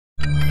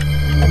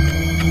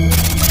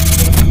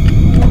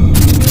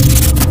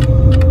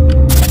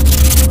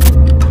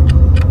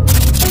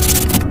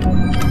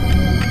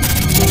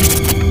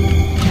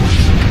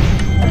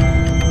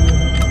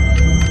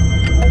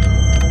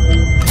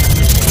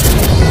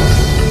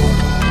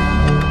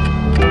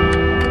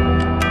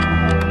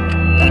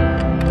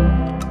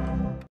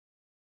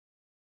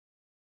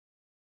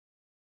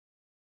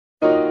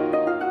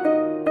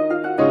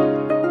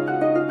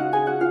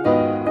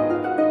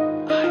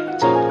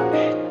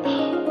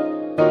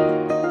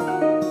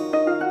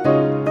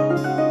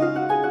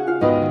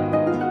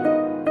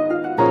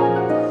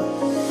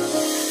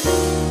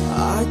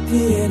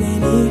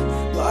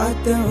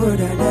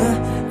உடனே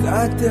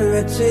காத்து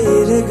வச்ச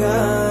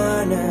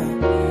இருகான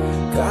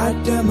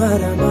காட்ட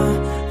மரமா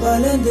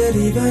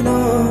வளர்ந்தறிவனோ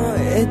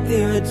ஏத்தி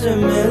வச்ச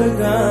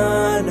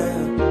மெல்கான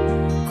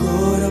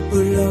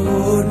கோரப்புள்ள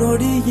ஓர்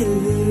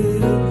நொடியில்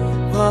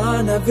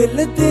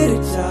வானவில்ல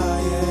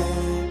திருச்சாய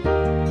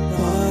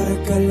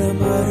பாரக்கல்ல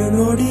மறு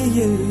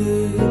நொடியில்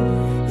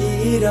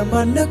ஈர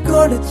மண்ண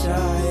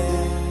கொடுச்சாய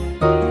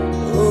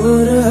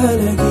ஒரு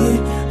அழகி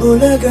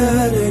உலக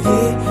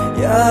அழகி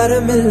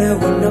யாருமில்ல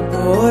உன்ன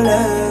போல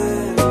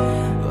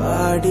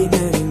வாடி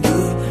நெருங்கி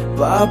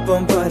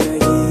பாப்பம்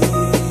பழகி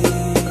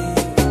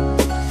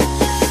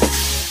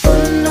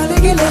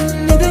அழகில்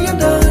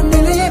இதயம் தான்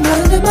நிலையை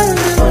மறந்து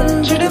மறந்து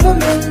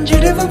ஒன்றிடவும்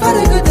எஞ்சிடவும்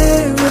பறகுது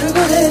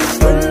உருகுது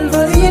உன்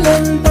வழியில்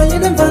என்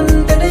பயணம்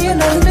வந்தடைய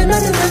நடந்து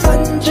நடந்து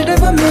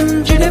அஞ்சிடவும்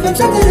எஞ்சிடவும்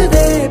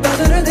சதறுதே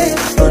பதறுதே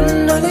உன்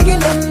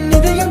அழகில்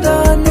இதயம்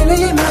தான்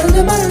நிலையை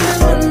மறந்து மறந்து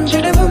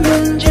ஒன்றிடவும்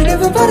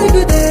எஞ்சிடவும்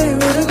பறகுது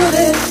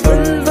உருகுது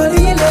உன்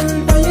வழியில் என்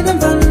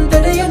பயணம்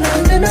வந்தடைய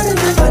நடந்து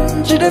நடந்து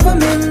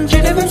அஞ்சிடவும்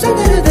எஞ்சிடவும்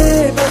சதறுதே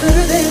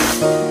பதறுதே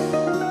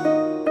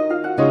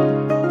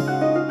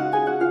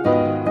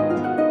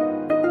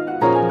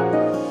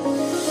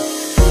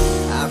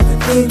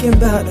Thinking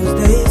about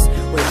those days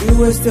when you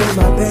were still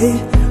my babe.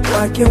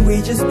 Why can't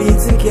we just be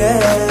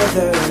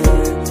together?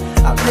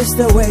 I miss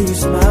the way you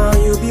smile.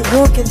 You'll be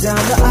walking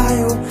down the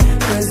aisle,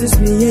 'cause it's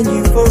me and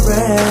you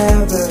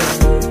forever.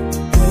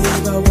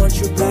 Babe, I want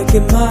you back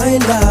in my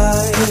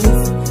life.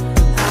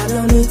 I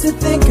don't need to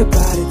think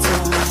about it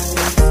twice.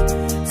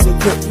 So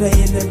quit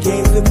playing the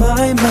games with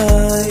my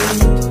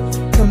mind.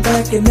 Come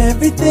back and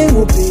everything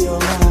will be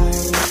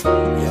alright.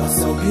 You're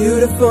so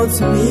beautiful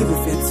to me, we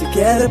fit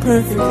together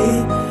perfectly.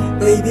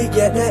 Baby,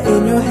 get that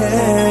in your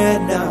head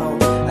now.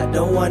 I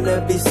don't wanna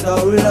be so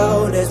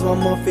low. There's one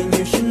more thing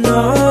you should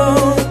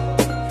know.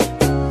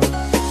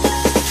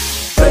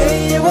 Baby,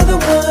 you are the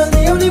one,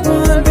 the only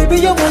one. Baby,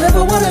 you're one of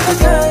a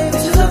kind.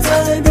 This is our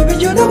time, baby,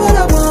 you know what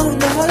I want,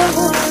 know what I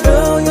want.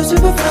 Girl, you're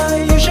super fly,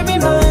 you should be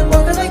mine.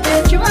 Why can't I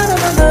get you out of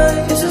my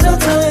mind? This is our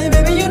time,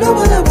 baby, you know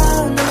what I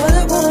want, know what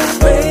I want.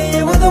 Baby,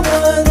 you are the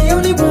one, the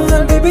only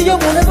one. Baby,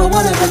 you're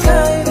one of a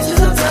kind. This is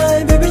our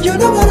time, baby, you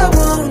know what I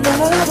want, know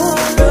what I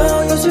want. Girl,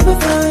 you're super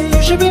fly,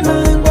 you should be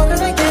mine. Why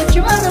can't I get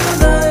you out of my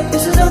mind?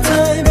 This is our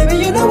time, baby,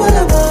 you know what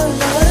I want,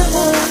 know what I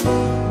want.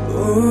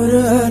 ஒரு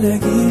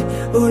அழகி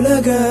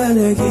உலக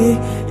அழகி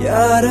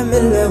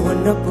யாருமில்ல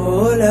உன்ன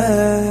போல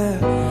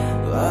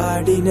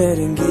வாடி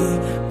நெருங்கி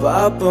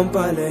பாப்பம்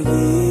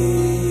பழகி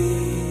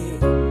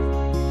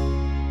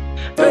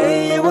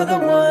Baby, you are the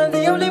one,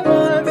 the only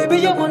one. Baby,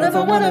 you're one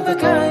of a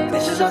kind.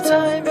 This is our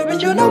time, baby,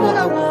 you know what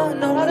I want,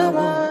 know what I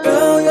want.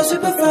 Girl, you're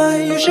super fly,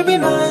 you should be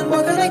mine.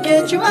 Why can't I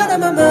get you out of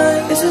my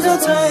mind? This is our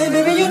time,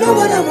 baby, you know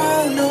what I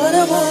want, know what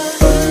I want.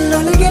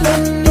 அழகில்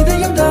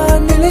இதயம்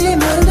தான் நிலையை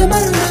மறந்து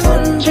மறந்து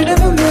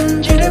ஒன்றிடவும்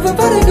எஞ்சிடவும்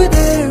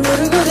பறகுது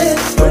உருகுது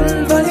உன்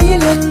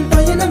வழியில் என்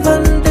பயணம்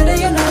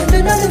வந்தடைய நடந்து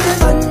நடந்து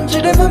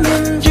அஞ்சிடவும்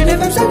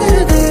எஞ்சிடவும்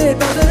சதறுது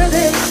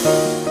பதறுது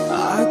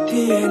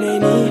ஆத்தியனை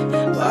நீ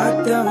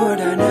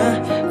பார்த்தவுடனே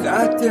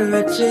காத்தில்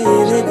வச்ச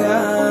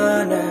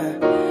இருகான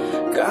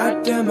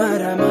காட்ட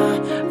மரமா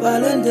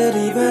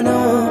வளர்ந்தறிவனோ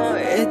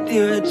ஏத்தி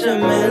வச்ச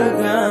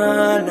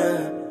மெல்கான